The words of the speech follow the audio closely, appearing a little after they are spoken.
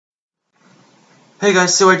Hey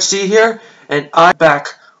guys, SoHD here, and I'm back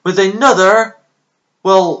with another,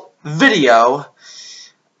 video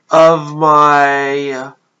of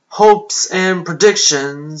my hopes and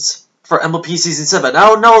predictions for MLP Season 7. I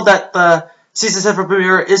don't know that the Season 7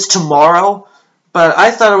 premiere is tomorrow, but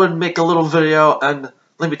I thought I would make a little video and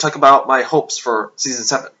let me talk about my hopes for Season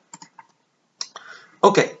 7.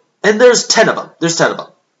 Okay, and there's 10 of them.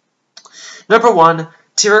 Number 1,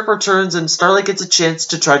 T-Rex returns and Starlight gets a chance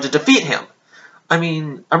to try to defeat him. I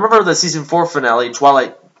mean, I remember the Season 4 finale,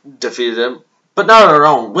 Twilight defeated him, but not on her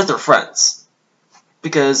own, with her friends.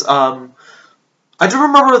 Because, I do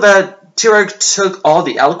remember that T-Rex took all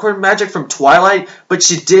the Alicorn magic from Twilight, but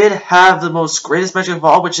she did have the most greatest magic of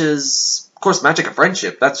all, which is, of course, magic of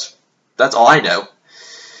friendship. That's all I know.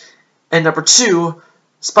 And number 2,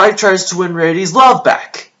 Spike tries to win Rarity's love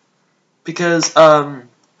back. Because,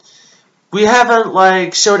 we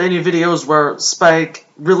haven't, showed any videos where Spike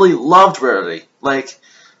really loved Rarity. Like,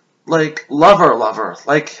 lover,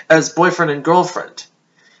 as boyfriend and girlfriend.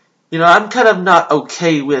 You know, I'm kind of not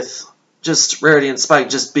okay with just Rarity and Spike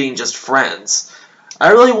just being just friends.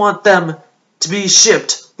 I really want them to be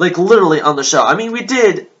shipped, literally on the show. I mean, we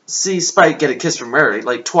did see Spike get a kiss from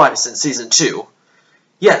Rarity, twice in Season 2.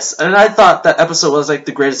 Yes, and I thought that episode was,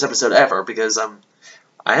 the greatest episode ever, because,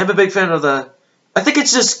 I am a big fan of the... I think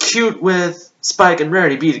it's just cute with Spike and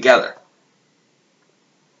Rarity be together.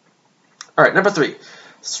 Alright, number 3.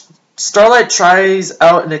 Starlight tries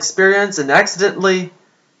out an experience and accidentally...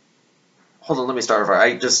 Hold on, let me start over.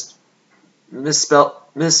 I just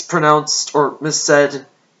mispronounced or missaid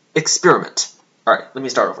experiment. Alright, let me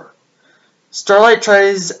start over. Starlight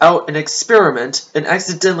tries out an experiment and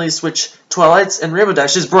accidentally switch Twilight's and Rainbow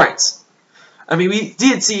Dash's brains. I mean, we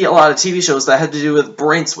did see a lot of TV shows that had to do with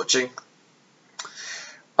brain switching.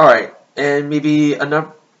 Alright, and maybe a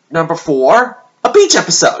number 4, a beach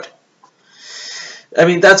episode. I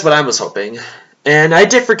mean, that's what I was hoping. And I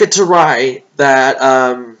did forget to write that,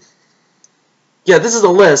 yeah, this is a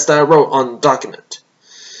list that I wrote on the document.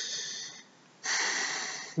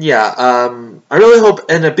 Yeah, I really hope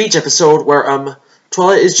in a beach episode where,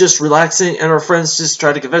 Twilight is just relaxing and her friends just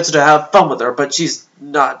try to convince her to have fun with her, but she's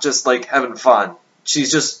not just, having fun. She's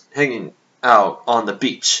just hanging out on the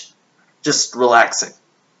beach. Just relaxing.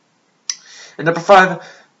 And number 5,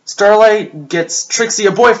 Starlight gets Trixie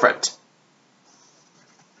a boyfriend.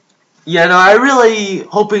 Yeah, no, I'm really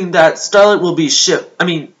hoping that Starlight will be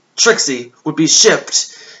Trixie would be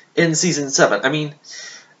shipped in Season 7. I mean,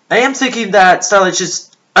 I am thinking that Starlight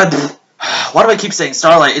just... why do I keep saying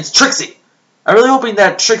Starlight? It's Trixie! I'm really hoping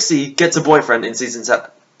that Trixie gets a boyfriend in Season 7.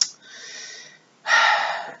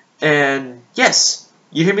 And, yes,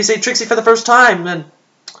 you hear me say Trixie for the first time, and...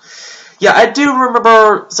 yeah, I do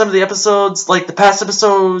remember some of the episodes, the past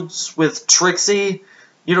episodes with Trixie.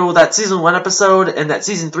 You know, that Season 1 episode and that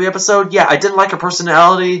Season 3 episode. Yeah, I didn't like her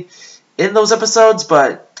personality in those episodes,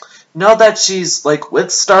 but now that she's,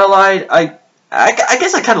 with Starlight, I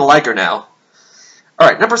guess I kind of like her now.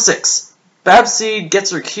 Alright, number 6. Babsy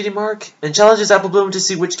gets her cutie mark and challenges Apple Bloom to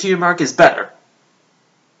see which cutie mark is better.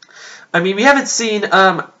 I mean, we haven't seen,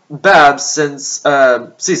 Babs since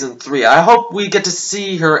Season 3. I hope we get to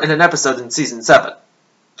see her in an episode in Season 7.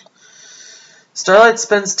 Starlight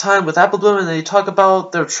spends time with Apple Bloom and they talk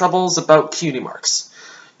about their troubles about cutie marks.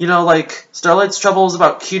 You know, Starlight's troubles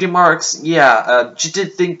about cutie marks, yeah, she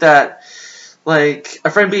did think that, a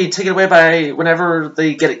friend being taken away by whenever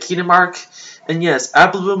they get a cutie mark. And yes,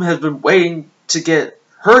 Apple Bloom has been waiting to get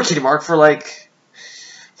her cutie mark for,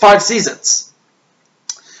 5 seasons.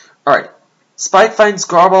 Alright. Spike finds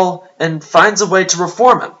Garble and finds a way to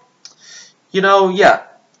reform him. You know, yeah.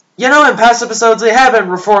 You know, in past episodes, they have been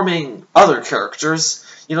reforming other characters.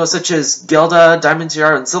 You know, such as Gilda, Diamond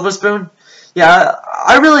Tiara, and Silver Spoon. Yeah,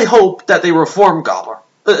 I really hope that they reform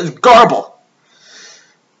Garble.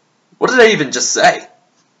 What did I even just say?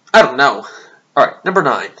 I don't know. Alright, number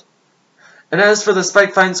 9. And as for the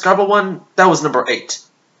Spike finds Garble one, that was number 8.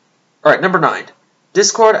 Alright, number 9.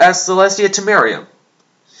 Discord asks Celestia to marry him.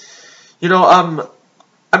 You know,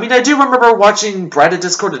 I mean, I do remember watching Bride of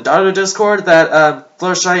Discord and Daughter of Discord that,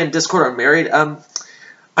 Fluttershy and Discord are married. I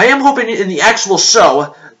am hoping in the actual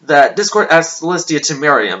show that Discord asks Celestia to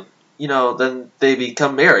marry him. You know, then they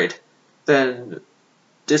become married. Then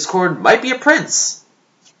Discord might be a prince.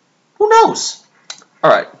 Who knows?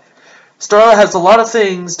 Alright. Starlight has a lot of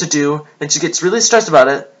things to do, and she gets really stressed about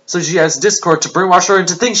it, so she asks Discord to brainwash her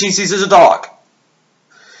into thinking she sees as a dog.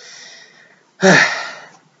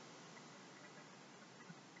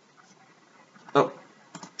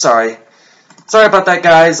 Sorry about that,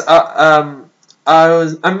 guys.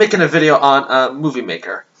 I'm making a video on Movie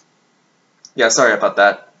Maker. Yeah, sorry about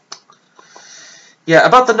that. Yeah,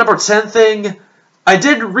 about the number 10 thing, I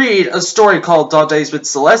did read a story called Dog Days with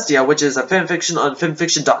Celestia, which is a fanfiction on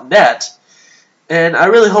fanfiction.net, and I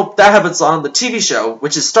really hope that happens on the TV show,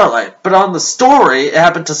 which is Starlight. But on the story, it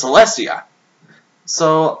happened to Celestia.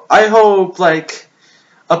 So I hope, like,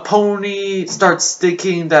 a pony starts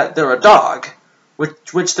thinking that they're a dog,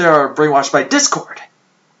 which they are brainwashed by Discord.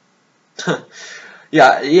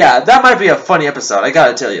 Yeah, that might be a funny episode, I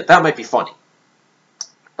gotta tell you. That might be funny.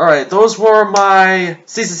 Alright, those were my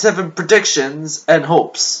Season 7 predictions and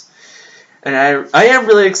hopes. And I am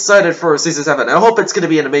really excited for Season 7. I hope it's going to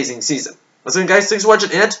be an amazing season. Listen, guys, thanks for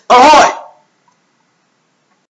watching, and ahoy!